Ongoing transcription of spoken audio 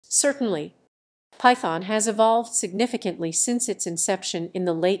Certainly, Python has evolved significantly since its inception in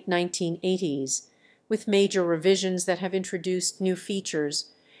the late 1980s, with major revisions that have introduced new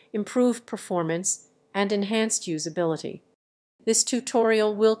features, improved performance, and enhanced usability. This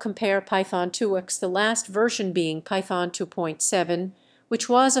tutorial will compare Python 2x, the last version being Python 2.7, which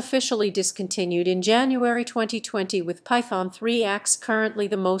was officially discontinued in January 2020, with Python 3x currently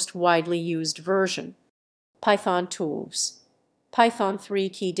the most widely used version. Python tools. Python 3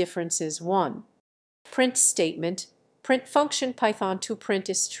 key differences. 1. Print statement. Print function. Python 2 print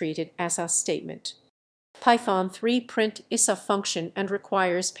is treated as a statement. Python 3 print is a function and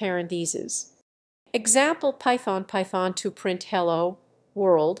requires parentheses. Example: Python 2 print hello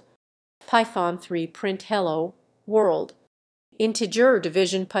world. Python 3 print hello world. Integer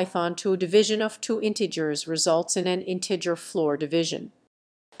division. Python 2 division of two integers results in an integer floor division.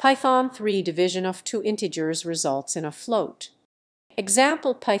 Python 3 division of two integers results in a float.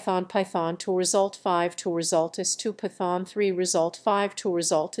 Example: Python 2 result 5 to result is 2. Python 3 result 5 to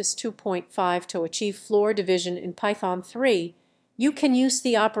result is 2.5. To achieve floor division in Python 3, you can use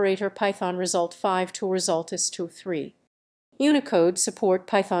the operator Python result 5 to result is 2, 3. Unicode support.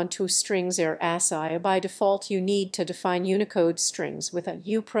 Python 2 strings are ASCII. By default, you need to define Unicode strings with a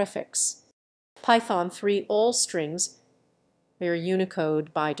U prefix. Python 3 all strings are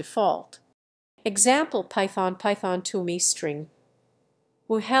Unicode by default. Example: Python 2 me string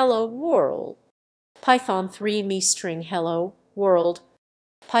hello world. Python 3 me string hello world.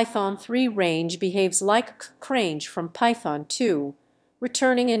 Python 3 range behaves like range from Python 2,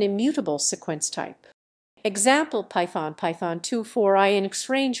 returning an immutable sequence type. Example: Python 2 for I in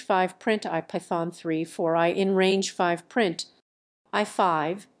range 5 print I. Python 3 for I in range 5 print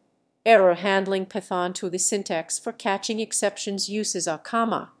I5. Error handling. Python 2 the syntax for catching exceptions uses a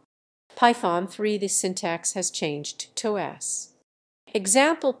comma. Python 3 the syntax has changed to S.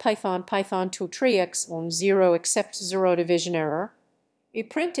 Example: Python 2 3x on 0 except 0 division error. A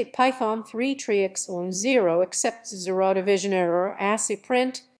print a Python 3 3x on 0 except 0 division error as a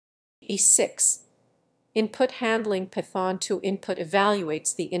print E6. Input handling. Python 2 input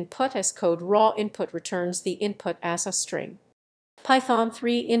evaluates the input as code. Raw input returns the input as a string. Python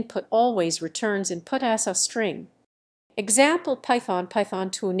 3 input always returns input as a string. Example: Python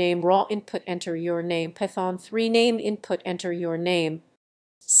 2 name raw input enter your name. Python 3 name input enter your name.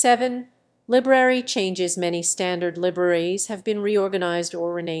 7. Library changes. Many standard libraries have been reorganized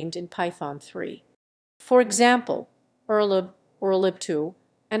or renamed in Python 3. For example, urlib, urlib2,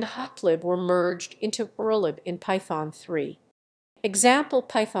 and hoplib were merged into urlib in Python 3. Example: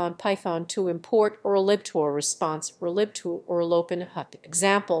 Python 2 import urlib2 response urlib2 urlopen hut.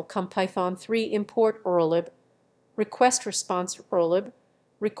 Example: Python 3 import urlib request response urlib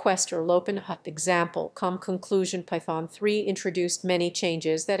request urlopen hut. Example: conclusion. Python 3 introduced many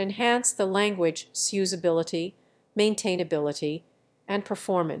changes that enhance the language's usability, maintainability, and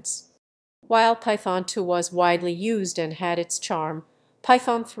performance. While Python 2 was widely used and had its charm,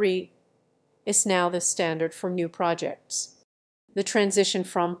 Python 3 is now the standard for new projects. The transition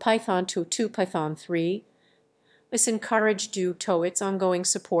from Python 2 to Python 3 is encouraged due to its ongoing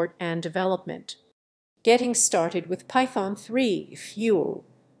support and development. Getting started with Python 3. If you're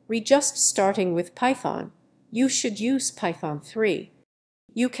just starting with Python, you should use Python 3.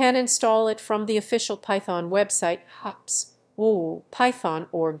 You can install it from the official Python website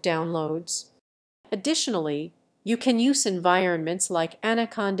python.org downloads. Additionally, you can use environments like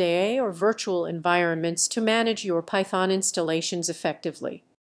Anaconda or virtual environments to manage your Python installations effectively.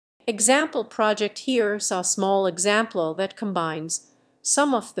 Example project: here's a small example that combines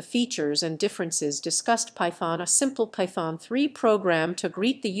some of the features and differences discussed. Python, a simple Python 3 program to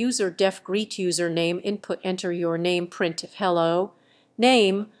greet the user. Def greet user name input enter your name print if hello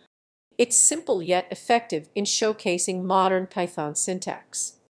name. It's simple yet effective in showcasing modern Python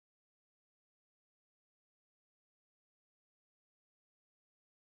syntax.